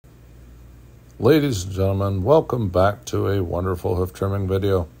Ladies and gentlemen, welcome back to a wonderful hoof trimming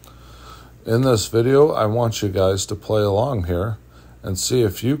video. In this video, I want you guys to play along here and see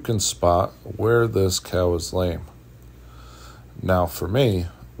if you can spot where this cow is lame. Now for me,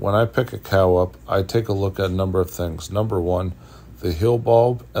 when I pick a cow up, I take a look at a number of things. Number one, the heel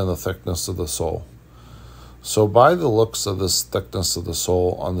bulb and the thickness of the sole. So by the looks of this thickness of the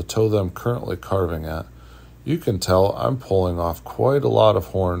sole on the toe that I'm currently carving at, you can tell I'm pulling off quite a lot of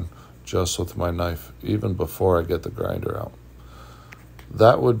horn just with my knife, even before I get the grinder out.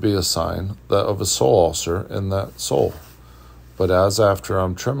 That would be a sign of a sole ulcer in that sole. But as after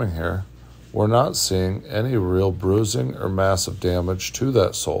I'm trimming here, we're not seeing any real bruising or massive damage to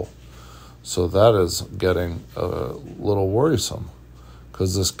that sole. So that is getting a little worrisome,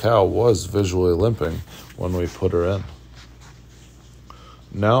 because this cow was visually limping when we put her in.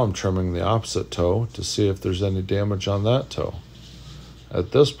 Now I'm trimming the opposite toe to see if there's any damage on that toe.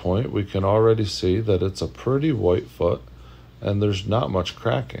 At this point, we can already see that it's a pretty white foot and there's not much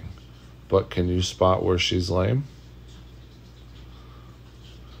cracking. But can you spot where she's lame?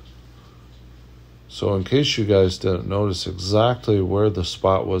 So in case you guys didn't notice exactly where the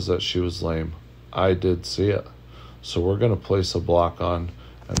spot was that she was lame, I did see it. So we're going to place a block on,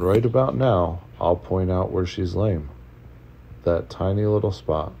 and right about now, I'll point out where she's lame. That tiny little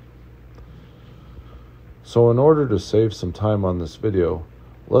spot. So in order to save some time on this video,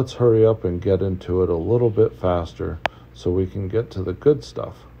 let's hurry up and get into it a little bit faster so we can get to the good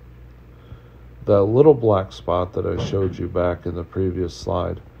stuff. That little black spot that I showed you back in the previous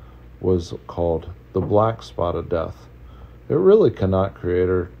slide was called the black spot of death. It really cannot create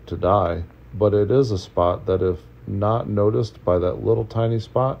her to die, but it is a spot that, if not noticed by that little tiny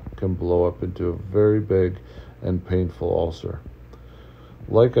spot, can blow up into a very big and painful ulcer.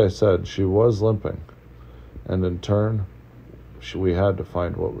 Like I said, she was limping, and in turn, we had to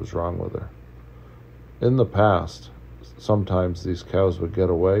find what was wrong with her. In the past, sometimes these cows would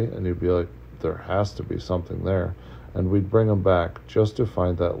get away and you'd be like, there has to be something there, and we'd bring them back just to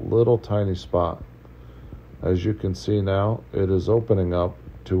find that little tiny spot. As you can see now, it is opening up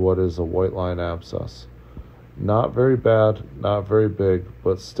to what is a white line abscess. Not very bad, not very big,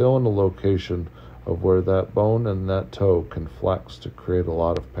 but still in a location of where that bone and that toe can flex to create a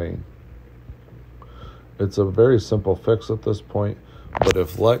lot of pain. It's a very simple fix at this point, but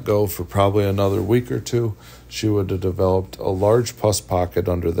if let go for probably another week or two, she would have developed a large pus pocket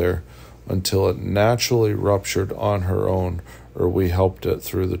under there until it naturally ruptured on her own, or we helped it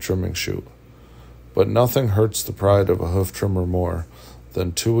through the trimming chute. But nothing hurts the pride of a hoof trimmer more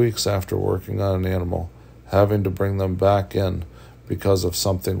than 2 weeks after working on an animal, having to bring them back in because of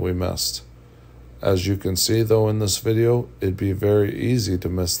something we missed. As you can see though in this video, it'd be very easy to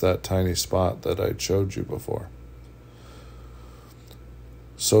miss that tiny spot that I showed you before.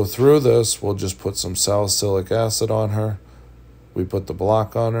 So through this, we'll just put some salicylic acid on her, we put the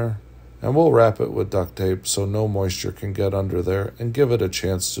block on her, and we'll wrap it with duct tape so no moisture can get under there, and give it a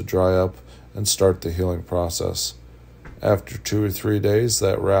chance to dry up and start the healing process. After 2 or 3 days,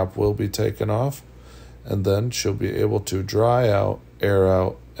 that wrap will be taken off, and then she'll be able to dry out, air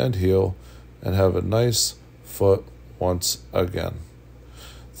out, and heal, and have a nice foot once again.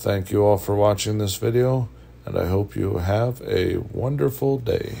 Thank you all for watching this video, and I hope you have a wonderful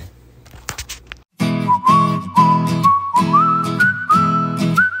day.